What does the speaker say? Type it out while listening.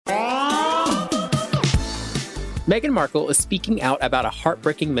Meghan Markle is speaking out about a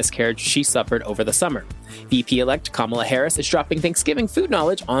heartbreaking miscarriage she suffered over the summer. VP-elect Kamala Harris is dropping Thanksgiving food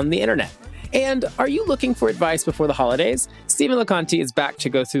knowledge on the internet. And are you looking for advice before the holidays? Stephen LeConte is back to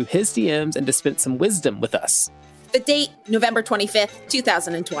go through his DMs and dispense some wisdom with us. The date, November 25th,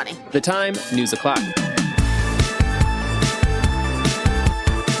 2020. The time, news o'clock.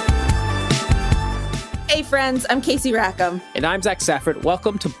 Hey friends, I'm Casey Rackham. And I'm Zach Stafford.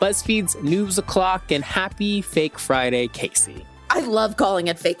 Welcome to BuzzFeed's News O'Clock and happy Fake Friday, Casey. I love calling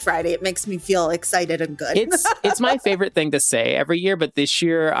it Fake Friday. It makes me feel excited and good. It's my favorite thing to say every year, but this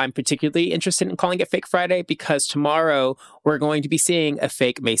year I'm particularly interested in calling it Fake Friday because tomorrow we're going to be seeing a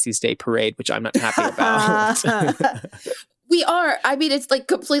fake Macy's Day Parade, which I'm not happy about. We are. I mean, it's like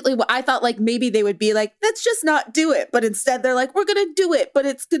completely, I thought like maybe they would be like, let's just not do it. But instead they're like, we're going to do it, but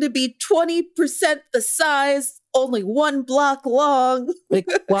it's going to be 20% the size, only one block long. Like,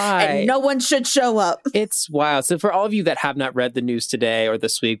 why? And no one should show up. It's wild. So for all of you that have not read the news today or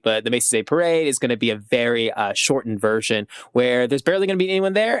this week, but the Macy's Day Parade is going to be a very shortened version where there's barely going to be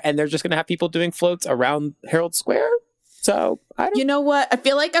anyone there and they're just going to have people doing floats around Herald Square. So I don't. You know what? I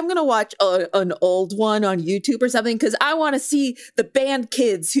feel like I'm going to watch an old one on YouTube or something because I want to see the band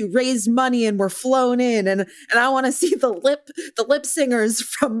kids who raised money and were flown in. And I want to see the lip singers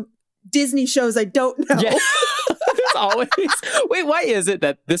from Disney shows I don't know. Yeah. There's always. Wait, why is it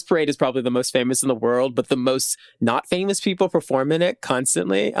that this parade is probably the most famous in the world, but the most not famous people perform in it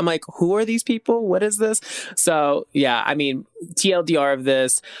constantly? I'm like, who are these people? What is this? So, yeah, I mean, TLDR of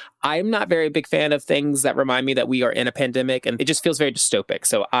this. I'm not very big fan of things that remind me that we are in a pandemic, and it just feels very dystopic.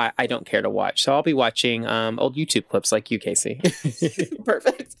 So I don't care to watch. So I'll be watching old YouTube clips like you, Casey.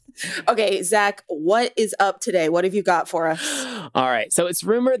 Perfect. Okay, Zach, what is up today? What have you got for us? All right. So it's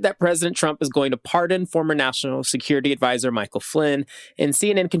rumored that President Trump is going to pardon former National Security Advisor Michael Flynn, and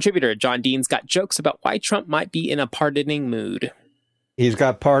CNN contributor John Dean's got jokes about why Trump might be in a pardoning mood. He's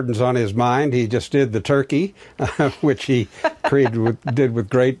got pardons on his mind. He just did the turkey, which he did with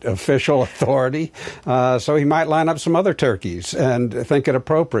great official authority. So he might line up some other turkeys and think it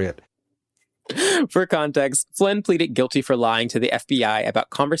appropriate. For context, Flynn pleaded guilty for lying to the FBI about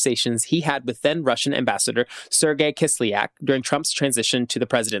conversations he had with then Russian Ambassador Sergei Kislyak during Trump's transition to the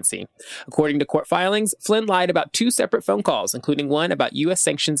presidency. According to court filings, Flynn lied about 2 separate phone calls, including one about U.S.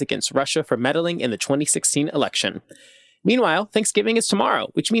 sanctions against Russia for meddling in the 2016 election. Meanwhile, Thanksgiving is tomorrow,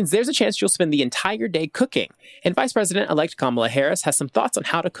 which means there's a chance you'll spend the entire day cooking. And Vice President-elect Kamala Harris has some thoughts on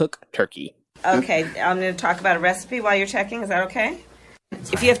how to cook turkey. Okay, I'm going to talk about a recipe while you're checking. Is that okay?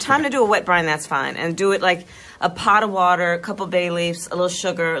 If you have time to do a wet brine, that's fine. And do it like a pot of water, a couple bay leaves, a little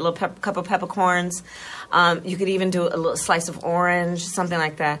sugar, a little couple peppercorns. You could even do a little slice of orange, something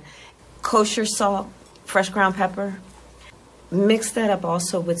like that. Kosher salt, fresh ground pepper. Mix that up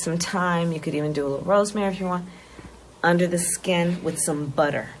also with some thyme. You could even do a little rosemary if you want. Under the skin with some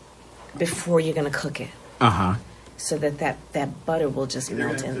butter before you're going to cook it. Uh-huh. So that butter will just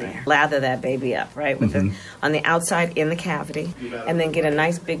melt in there. Lather that baby up, right? With on the outside in the cavity. And then get a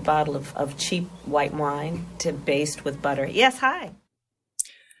nice big bottle of cheap white wine to baste with butter. Yes, hi.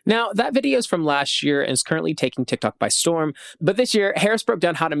 Now, that video is from last year and is currently taking TikTok by storm. But this year, Harris broke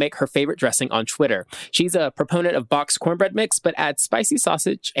down how to make her favorite dressing on Twitter. She's a proponent of boxed cornbread mix, but adds spicy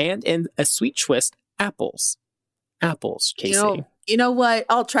sausage and, in a sweet twist, apples. Apples, Casey. You know what?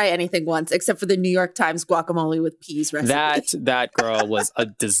 I'll try anything once, except for the New York Times guacamole with peas recipe. That girl was a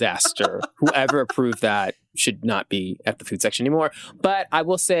disaster. Whoever approved that should not be at the food section anymore. But I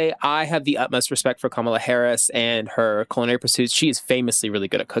will say I have the utmost respect for Kamala Harris and her culinary pursuits. She is famously really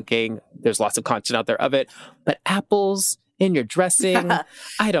good at cooking. There's lots of content out there of it. But apples in your dressing,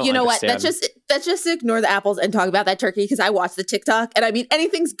 I don't. You know understand. what? Let's just ignore the apples and talk about that turkey because I watched the TikTok and I mean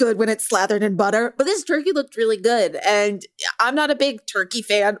anything's good when it's slathered in butter, but this turkey looked really good. And I'm not a big turkey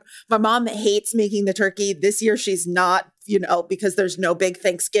fan. My mom hates making the turkey. This year she's not, because there's no big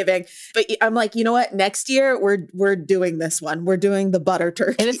Thanksgiving. But I'm like, you know what? Next year we're doing this one. We're doing the butter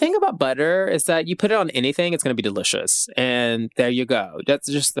turkey. And the thing about butter is that you put it on anything, it's going to be delicious. And there you go. That's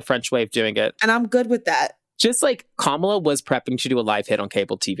just the French way of doing it. And I'm good with that. Just like Kamala was prepping to do a live hit on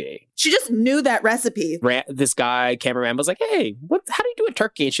cable TV. She just knew that recipe. This guy, cameraman, was like, hey, how do you do a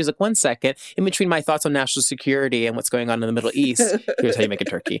turkey? And she's like, 1 second. In between my thoughts on national security and what's going on in the Middle East, here's how you make a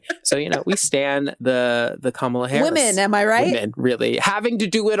turkey. So, we stand the Kamala Harris. Women, am I right? Women, really. Having to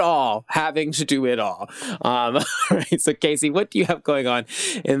do it all. All right, so Casey, what do you have going on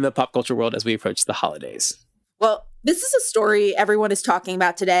in the pop culture world as we approach the holidays? Well, this is a story everyone is talking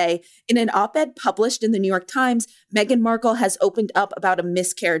about today. In an op-ed published in the New York Times, Meghan Markle has opened up about a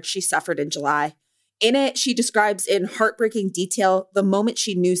miscarriage she suffered in July. In it, she describes in heartbreaking detail the moment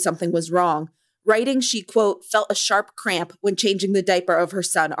she knew something was wrong. writing she, quote, felt a sharp cramp when changing the diaper of her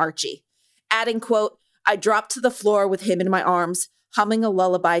son, Archie. Adding, quote, I dropped to the floor with him in my arms, humming a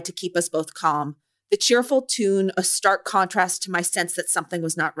lullaby to keep us both calm. The cheerful tune, a stark contrast to my sense that something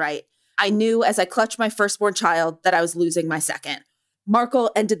was not right. I knew as I clutched my firstborn child that I was losing my second. Markle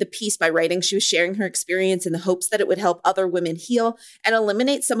ended the piece by writing she was sharing her experience in the hopes that it would help other women heal and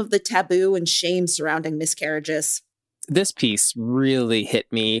eliminate some of the taboo and shame surrounding miscarriages. This piece really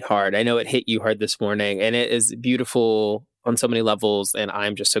hit me hard. I know it hit you hard this morning, and it is beautiful on so many levels. And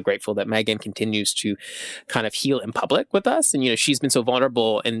I'm just so grateful that Meghan continues to kind of heal in public with us. And, she's been so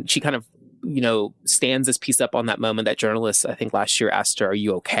vulnerable, and she kind of, stands this piece up on that moment that journalists, I think last year, asked her, are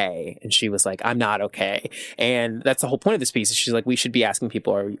you okay? And she was like, I'm not okay. And that's the whole point of this piece. She's like, we should be asking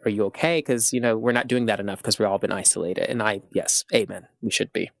people, are you okay? Because, we're not doing that enough because we've all been isolated. And yes, amen. We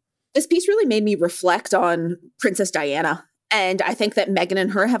should be. This piece really made me reflect on Princess Diana. And I think that Meghan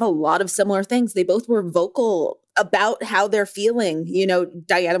and her have a lot of similar things. They both were vocal about how they're feeling,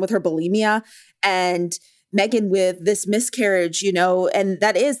 Diana with her bulimia and Meghan with this miscarriage, and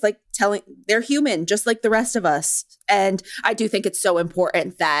that is like telling they're human, just like the rest of us. And I do think it's so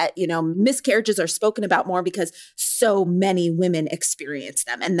important that, miscarriages are spoken about more because so many women experience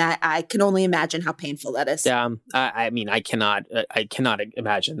them. And that I can only imagine how painful that is. Yeah. I cannot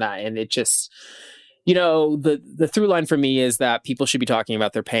imagine that. And it just, the through line for me is that people should be talking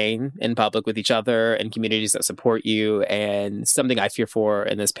about their pain in public with each other and communities that support you. And something I fear for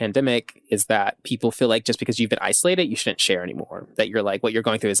in this pandemic is that people feel like just because you've been isolated, you shouldn't share anymore. That you're like, what you're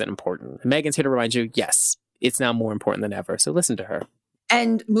going through isn't important. And Meghan's here to remind you, yes, it's now more important than ever. So listen to her.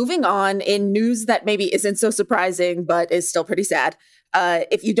 And moving on in news that maybe isn't so surprising, but is still pretty sad.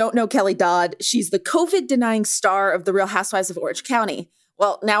 If you don't know Kelly Dodd, she's the COVID-denying star of The Real Housewives of Orange County.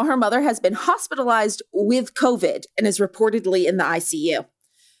 Well, now her mother has been hospitalized with COVID and is reportedly in the ICU.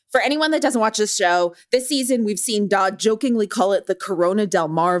 For anyone that doesn't watch this show, this season we've seen Dodd jokingly call it the Corona Del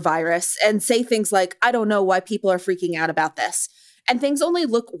Mar virus and say things like, I don't know why people are freaking out about this. And things only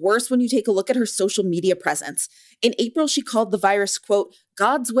look worse when you take a look at her social media presence. In April, she called the virus, quote,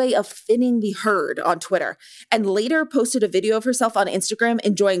 God's way of thinning the herd on Twitter, and later posted a video of herself on Instagram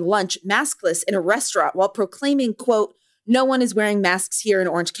enjoying lunch maskless in a restaurant while proclaiming, quote, no one is wearing masks here in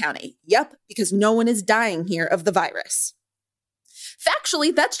Orange County. Yep, because no one is dying here of the virus.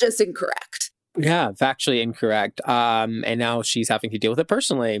 Factually, that's just incorrect. Yeah, factually incorrect. And now she's having to deal with it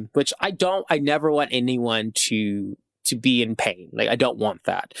personally, which I never want anyone to be in pain. Like, I don't want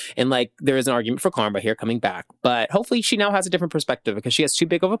that. And there is an argument for karma here coming back, but hopefully she now has a different perspective because she has too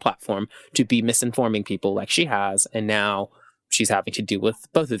big of a platform to be misinforming people like she has. And now she's having to deal with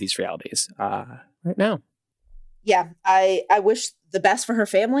both of these realities right now. Yeah, I wish the best for her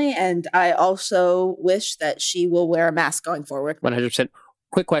family, and I also wish that she will wear a mask going forward. 100%.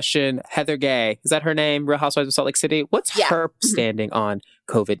 Quick question, Heather Gay, is that her name? Real Housewives of Salt Lake City? What's her standing on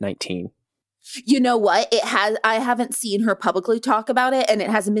COVID-19? You know what? I haven't seen her publicly talk about it, and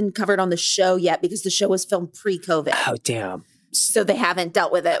it hasn't been covered on the show yet because the show was filmed pre-COVID. Oh, damn. So they haven't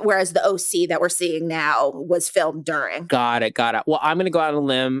dealt with it, whereas the OC that we're seeing now was filmed during. Got it. Well, I'm going to go out on a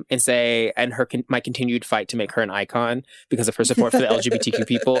lim and say, and my continued fight to make her an icon because of her support for the LGBTQ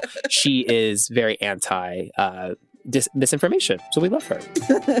people, she is very anti misinformation. So we love her.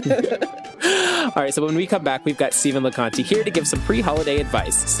 All right. So when we come back, we've got Stephen LeConte here to give some pre-holiday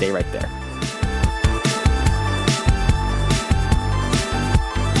advice. Stay right there.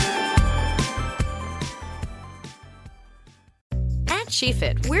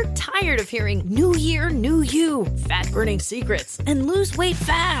 SheFit, we're tired of hearing new year, new you, fat-burning secrets, and lose weight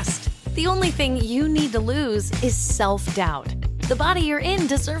fast. The only thing you need to lose is self-doubt. The body you're in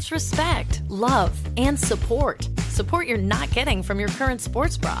deserves respect, love, and support. Support you're not getting from your current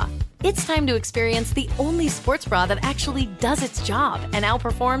sports bra. It's time to experience the only sports bra that actually does its job and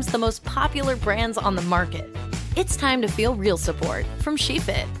outperforms the most popular brands on the market. It's time to feel real support from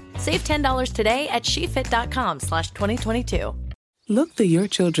SheFit. Save $10 today at shefit.com/2022. Look through your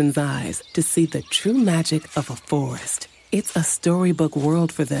children's eyes to see the true magic of a forest. It's a storybook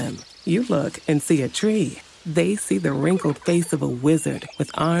world for them. You look and see a tree. They see the wrinkled face of a wizard with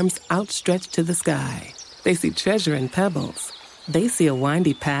arms outstretched to the sky. They see treasure in pebbles. They see a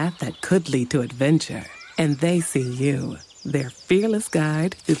windy path that could lead to adventure. And they see you, their fearless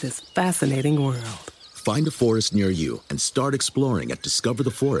guide through this fascinating world. Find a forest near you and start exploring at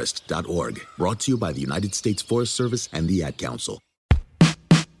discovertheforest.org. Brought to you by the United States Forest Service and the Ad Council.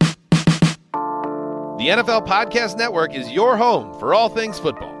 The NFL Podcast Network is your home for all things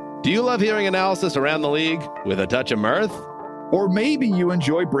football. Do you love hearing analysis around the league with a touch of mirth? Or maybe you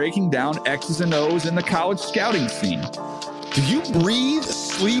enjoy breaking down X's and O's in the college scouting scene. Do you breathe,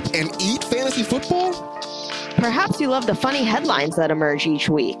 sleep, and eat fantasy football? Perhaps you love the funny headlines that emerge each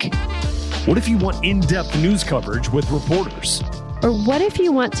week. What if you want in-depth news coverage with reporters? Or what if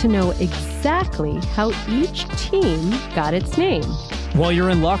you want to know exactly how each team got its name? Well, you're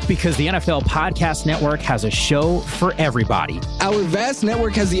in luck because the NFL Podcast Network has a show for everybody. Our vast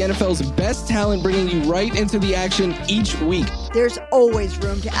network has the NFL's best talent bringing you right into the action each week. There's always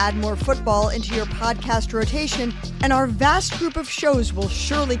room to add more football into your podcast rotation, and our vast group of shows will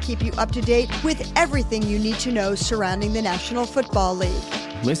surely keep you up to date with everything you need to know surrounding the National Football League.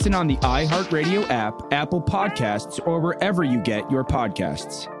 Listen on the iHeartRadio app, Apple Podcasts, or wherever you get your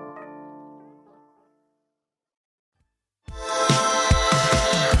podcasts.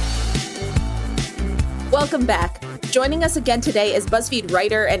 Welcome back. Joining us again today is BuzzFeed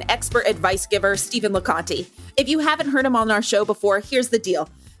writer and expert advice giver, Stephen LoConte. If you haven't heard him on our show before, here's the deal.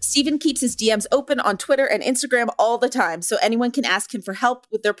 Stephen keeps his DMs open on Twitter and Instagram all the time, so anyone can ask him for help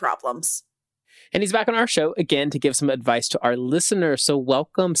with their problems. And he's back on our show again to give some advice to our listeners. So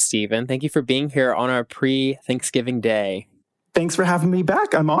welcome, Stephen. Thank you for being here on our pre-Thanksgiving day. Thanks for having me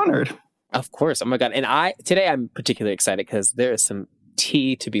back. I'm honored. Of course. Oh my God. And today I'm particularly excited because there is some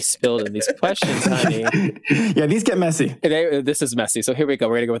tea to be spilled in these questions, honey. Yeah, these get messy. This is messy. So here we go.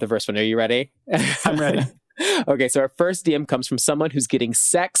 We're going to go with the first one. Are you ready? I'm ready. Okay, so our first DM comes from someone who's getting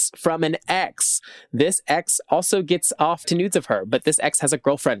sex from an ex. This ex also gets off to nudes of her, but this ex has a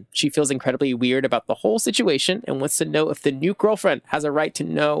girlfriend. She feels incredibly weird about the whole situation and wants to know if the new girlfriend has a right to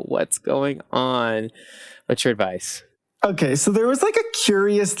know what's going on. What's your advice? Okay, so there was like a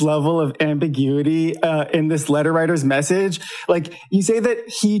curious level of ambiguity in this letter writer's message. Like, you say that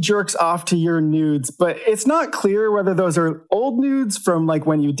he jerks off to your nudes, but it's not clear whether those are old nudes from like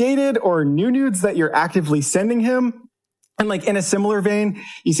when you dated or new nudes that you're actively sending him. And like in a similar vein,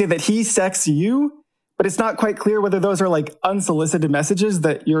 you say that he sexts you, but it's not quite clear whether those are like unsolicited messages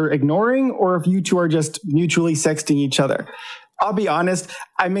that you're ignoring or if you two are just mutually sexting each other. I'll be honest,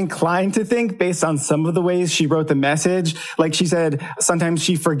 I'm inclined to think, based on some of the ways she wrote the message, like she said, sometimes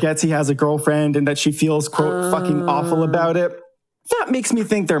she forgets he has a girlfriend and that she feels, quote, fucking awful about it. That makes me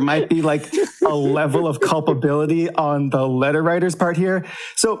think there might be like a level of culpability on the letter writer's part here.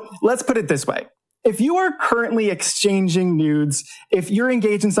 So let's put it this way. If you are currently exchanging nudes, if you're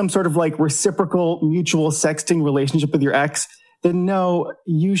engaged in some sort of like reciprocal mutual sexting relationship with your ex, then no,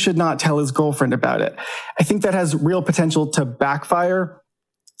 you should not tell his girlfriend about it. I think that has real potential to backfire.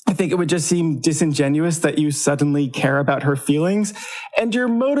 I think it would just seem disingenuous that you suddenly care about her feelings. And your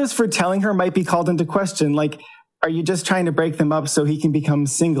motives for telling her might be called into question. Like, are you just trying to break them up so he can become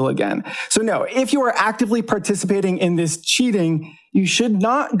single again? So no, if you are actively participating in this cheating, you should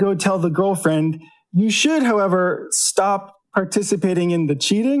not go tell the girlfriend. You should, however, stop participating in the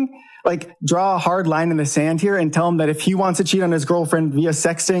cheating. Like, draw a hard line in the sand here and tell him that if he wants to cheat on his girlfriend via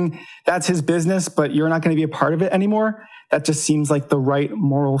sexting, that's his business, but you're not going to be a part of it anymore. That just seems like the right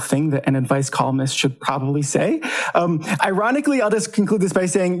moral thing that an advice columnist should probably say. Ironically, I'll just conclude this by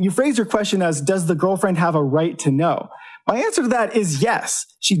saying you phrase your question as, does the girlfriend have a right to know? My answer to that is yes,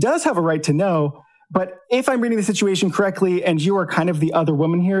 she does have a right to know. But if I'm reading the situation correctly and you are kind of the other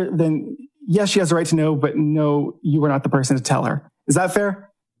woman here, then yes, she has a right to know, but no, you were not the person to tell her. Is that fair?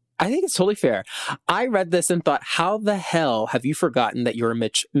 I think it's totally fair. I read this and thought, how the hell have you forgotten that you're a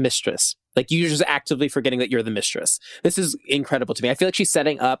mistress? Like, you're just actively forgetting that you're the mistress. This is incredible to me. I feel like she's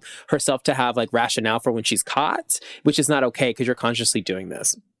setting up herself to have like rationale for when she's caught, which is not okay because you're consciously doing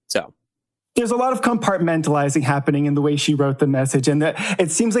this. So there's a lot of compartmentalizing happening in the way she wrote the message. And that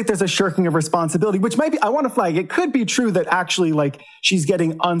it seems like there's a shirking of responsibility, which might be, I want to flag, it could be true that actually like she's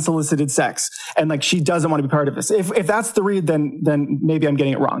getting unsolicited sex and like she doesn't want to be part of this. If that's the read, then maybe I'm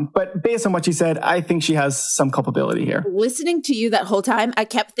getting it wrong. But based on what she said, I think she has some culpability here. Listening to you that whole time, I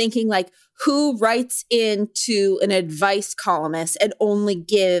kept thinking like, who writes into an advice columnist and only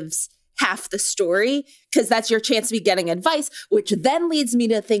gives half the story? Because that's your chance to be getting advice, which then leads me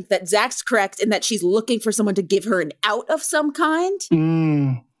to think that Zach's correct and that she's looking for someone to give her an out of some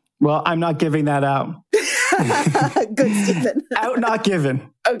kind. Well, I'm not giving that out. Good, Stephen. Out, not given.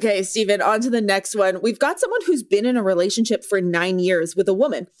 Okay, Stephen, on to the next one. We've got someone who's been in a relationship for 9 years with a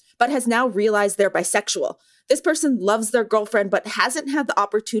woman, but has now realized they're bisexual. This person loves their girlfriend, but hasn't had the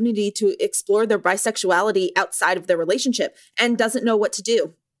opportunity to explore their bisexuality outside of their relationship and doesn't know what to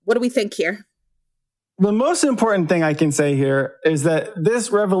do. What do we think here? The most important thing I can say here is that this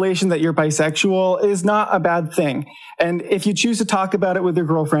revelation that you're bisexual is not a bad thing. And if you choose to talk about it with your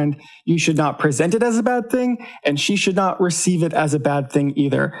girlfriend, you should not present it as a bad thing, and she should not receive it as a bad thing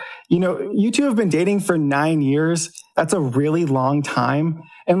either. You know, you two have been dating for 9 years. That's a really long time.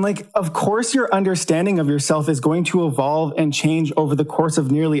 And like, of course, your understanding of yourself is going to evolve and change over the course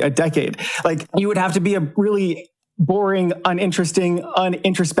of nearly a decade. Like, you would have to be a really boring, uninteresting,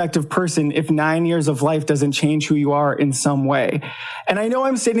 unintrospective person if 9 years of life doesn't change who you are in some way. And I know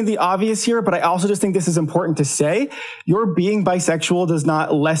I'm stating the obvious here, but I also just think this is important to say. Your being bisexual does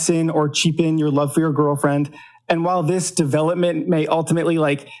not lessen or cheapen your love for your girlfriend. And while this development may ultimately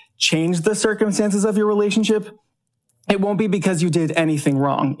like change the circumstances of your relationship, it won't be because you did anything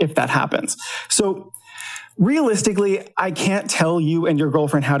wrong if that happens. So realistically, I can't tell you and your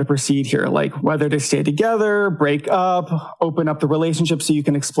girlfriend how to proceed here, like whether to stay together, break up, open up the relationship so you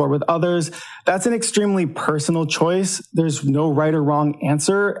can explore with others. That's an extremely personal choice. There's no right or wrong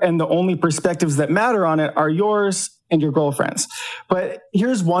answer, and the only perspectives that matter on it are yours and your girlfriend's. But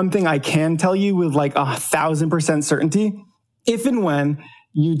here's one thing I can tell you with like 1,000% certainty. If and when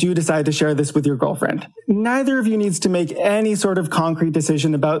you do decide to share this with your girlfriend, neither of you needs to make any sort of concrete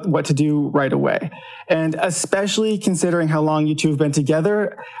decision about what to do right away. And especially considering how long you two have been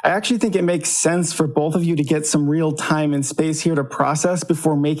together, I actually think it makes sense for both of you to get some real time and space here to process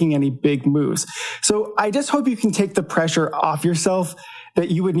before making any big moves. So I just hope you can take the pressure off yourself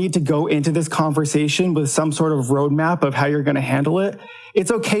that you would need to go into this conversation with some sort of roadmap of how you're going to handle it. It's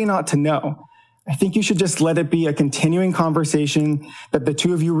okay not to know. I think you should just let it be a continuing conversation that the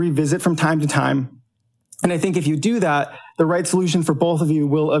two of you revisit from time to time. And I think if you do that, the right solution for both of you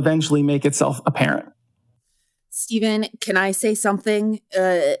will eventually make itself apparent. Stephen, can I say something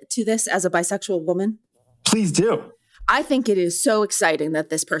to this as a bisexual woman? Please do. I think it is so exciting that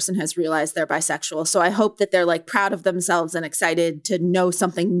this person has realized they're bisexual. So I hope that they're like proud of themselves and excited to know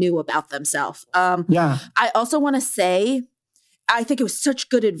something new about themselves. Yeah. I also want to say, I think it was such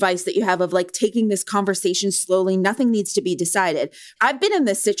good advice that you have of like taking this conversation slowly. Nothing needs to be decided. I've been in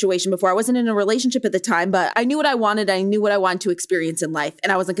this situation before. I wasn't in a relationship at the time, but I knew what I wanted. I knew what I wanted to experience in life.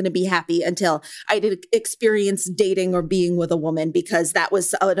 And I wasn't going to be happy until I did experience dating or being with a woman, because that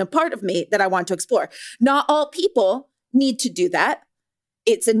was a part of me that I want to explore. Not all people need to do that.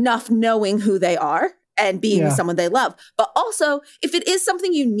 It's enough knowing who they are and being with someone they love. But also, if it is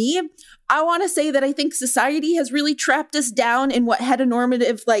something you need, I want to say that I think society has really trapped us down in what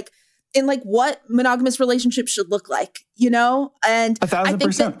heteronormative, like, in like what monogamous relationships should look like, you know? And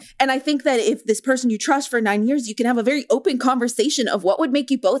 1,000%. I think that if this person you trust for 9 years, you can have a very open conversation of what would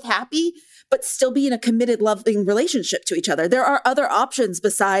make you both happy, but still be in a committed, loving relationship to each other. There are other options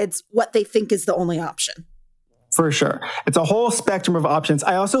besides what they think is the only option. For sure. It's a whole spectrum of options.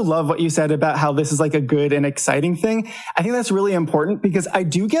 I also love what you said about how this is like a good and exciting thing. I think that's really important because I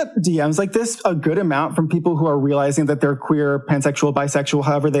do get DMs like this a good amount from people who are realizing that they're queer, pansexual, bisexual,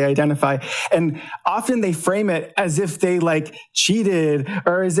 however they identify. And often they frame it as if they like cheated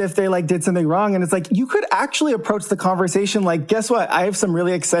or as if they like did something wrong. And it's like, you could actually approach the conversation like, guess what? I have some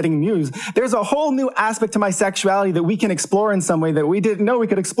really exciting news. There's a whole new aspect to my sexuality that we can explore in some way that we didn't know we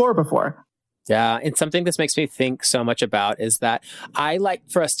could explore before. Yeah, and something this makes me think so much about is that I like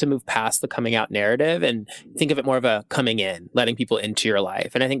for us to move past the coming out narrative and think of it more of a coming in, letting people into your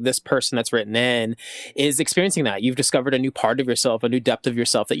life. And I think this person that's written in is experiencing that. You've discovered a new part of yourself, a new depth of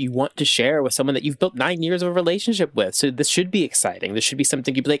yourself that you want to share with someone that you've built 9 years of a relationship with. So this should be exciting. This should be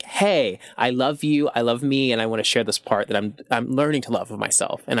something you'd be like, hey, I love you, I love me, and I want to share this part that I'm learning to love of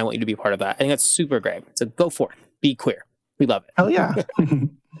myself. And I want you to be part of that. I think that's super great. So go forth, be queer. We love it. Hell yeah.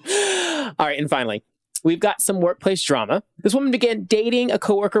 All right. And finally, we've got some workplace drama. This woman began dating a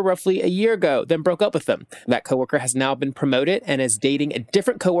coworker roughly a year ago, then broke up with them. That coworker has now been promoted and is dating a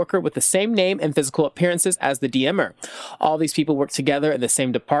different coworker with the same name and physical appearances as the DMer. All these people work together in the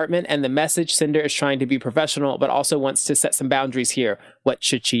same department, and the message sender is trying to be professional, but also wants to set some boundaries here. What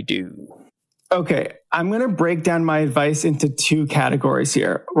should she do? Okay, I'm going to break down my advice into two categories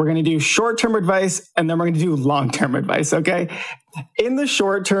here. We're going to do short-term advice, and then we're going to do long-term advice, okay? In the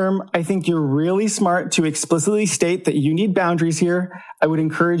short term, I think you're really smart to explicitly state that you need boundaries here. I would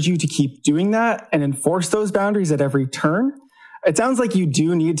encourage you to keep doing that and enforce those boundaries at every turn. It sounds like you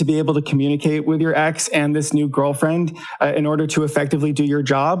do need to be able to communicate with your ex and this new girlfriend in order to effectively do your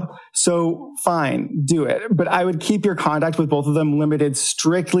job. So fine, do it. But I would keep your contact with both of them limited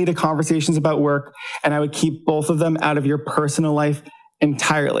strictly to conversations about work, and I would keep both of them out of your personal life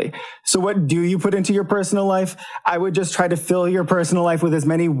entirely. So what do you put into your personal life? I would just try to fill your personal life with as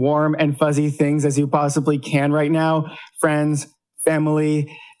many warm and fuzzy things as you possibly can right now. Friends,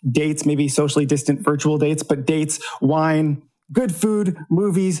 family, dates, maybe socially distant virtual dates, but dates, wine, good food,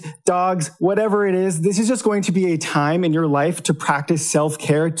 movies, dogs, whatever it is. This is just going to be a time in your life to practice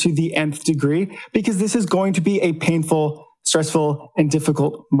self-care to the nth degree, because this is going to be a painful, stressful, and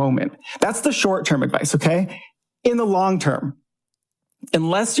difficult moment. That's the short-term advice, okay? In the long term,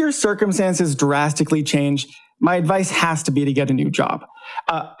 unless your circumstances drastically change, my advice has to be to get a new job.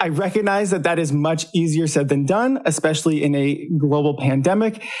 I recognize that that is much easier said than done, especially in a global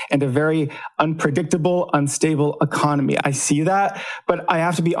pandemic and a very unpredictable, unstable economy. I see that, but I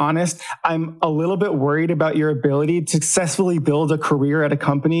have to be honest, I'm a little bit worried about your ability to successfully build a career at a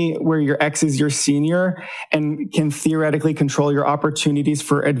company where your ex is your senior and can theoretically control your opportunities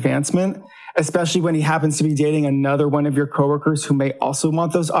for advancement, especially when he happens to be dating another one of your coworkers who may also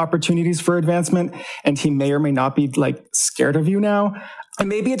want those opportunities for advancement, and he may or may not be like scared of you now. And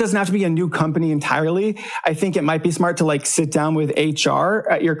maybe it doesn't have to be a new company entirely. I think it might be smart to like sit down with HR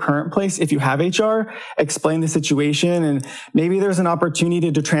at your current place, if you have HR, explain the situation, and maybe there's an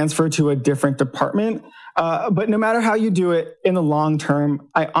opportunity to transfer to a different department. But no matter how you do it in the long term,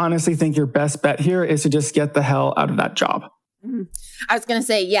 I honestly think your best bet here is to just get the hell out of that job. I was going to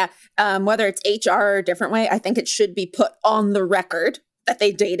say, whether it's HR or a different way, I think it should be put on the record that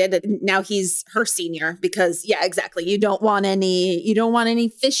they dated and now he's her senior, because exactly. You don't want any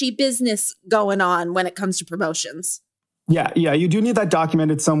fishy business going on when it comes to promotions. Yeah. You do need that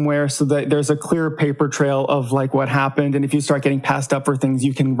documented somewhere so that there's a clear paper trail of like what happened. And if you start getting passed up for things,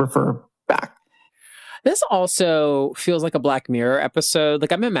 you can refer back. This also feels like a Black Mirror episode.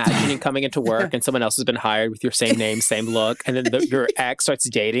 Like I'm imagining coming into work and someone else has been hired with your same name, same look, and then your ex starts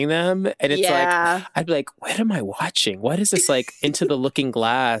dating them. And it's like, I'd be like, what am I watching? What is this like Into the Looking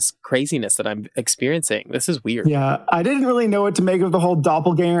Glass craziness that I'm experiencing? This is weird. Yeah, I didn't really know what to make of the whole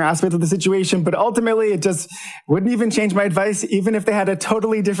doppelganger aspect of the situation, but ultimately it just wouldn't even change my advice. Even if they had a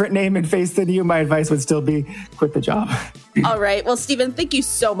totally different name and face than you, my advice would still be quit the job. All right. Well, Stephen, thank you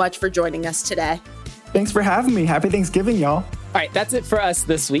so much for joining us today. Thanks for having me. Happy Thanksgiving, y'all. All right, that's it for us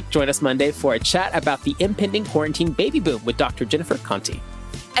this week. Join us Monday for a chat about the impending quarantine baby boom with Dr. Jennifer Conti.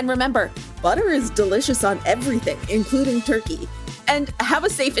 And remember, butter is delicious on everything, including turkey. And have a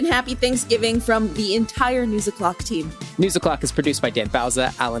safe and happy Thanksgiving from the entire News O'Clock team. News O'Clock is produced by Dan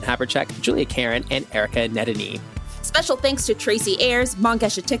Bauza, Alan Haberchek, Julia Karen, and Erica Nedany. Special thanks to Tracy Ayers,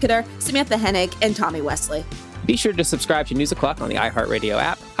 Mangesha Tikader, Samantha Hennig, and Tommy Wesley. Be sure to subscribe to News O'Clock on the iHeartRadio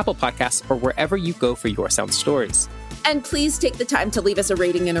app, Apple Podcasts, or wherever you go for your sound stories. And please take the time to leave us a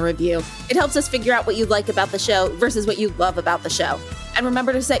rating and a review. It helps us figure out what you like about the show versus what you love about the show. And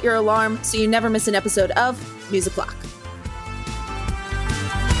remember to set your alarm so you never miss an episode of News O'Clock.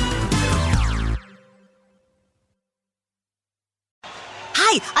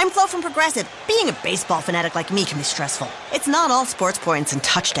 Hi, I'm Flo from Progressive. Being a baseball fanatic like me can be stressful. It's not all sports points and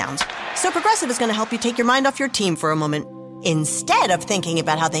touchdowns. So Progressive is going to help you take your mind off your team for a moment. Instead of thinking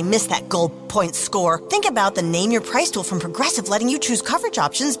about how they missed that goal point score, think about the Name Your Price tool from Progressive, letting you choose coverage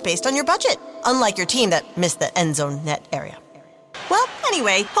options based on your budget. Unlike your team that missed the end zone net area. Well,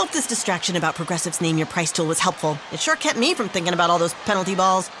 anyway, hope this distraction about Progressive's Name Your Price tool was helpful. It sure kept me from thinking about all those penalty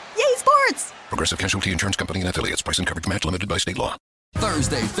balls. Yay, sports! Progressive Casualty Insurance Company and Affiliates. Price and coverage match limited by state law.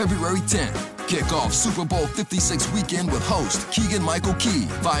 Thursday, February 10th. Kick off Super Bowl 56 weekend with host Keegan-Michael Key.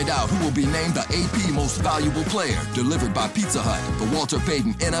 Find out who will be named the AP Most Valuable Player. Delivered by Pizza Hut. The Walter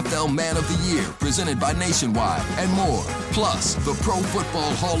Payton NFL Man of the Year. Presented by Nationwide. And more. Plus, the Pro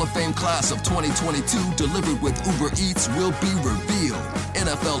Football Hall of Fame class of 2022 delivered with Uber Eats will be revealed.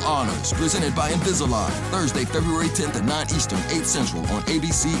 NFL Honors. Presented by Invisalign. Thursday, February 10th at 9 Eastern, 8 Central on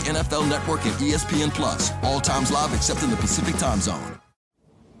ABC, NFL Network, and ESPN+. All times live except in the Pacific Time Zone.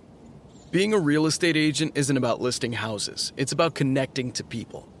 Being a real estate agent isn't about listing houses. It's about connecting to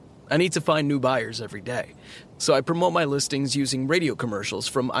people. I need to find new buyers every day, so I promote my listings using radio commercials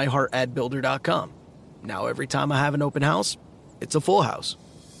from iHeartAdBuilder.com. Now every time I have an open house, it's a full house.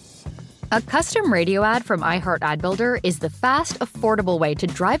 A custom radio ad from iHeartAdBuilder is the fast, affordable way to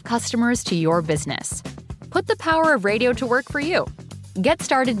drive customers to your business. Put the power of radio to work for you. Get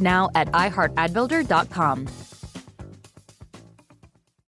started now at iHeartAdBuilder.com.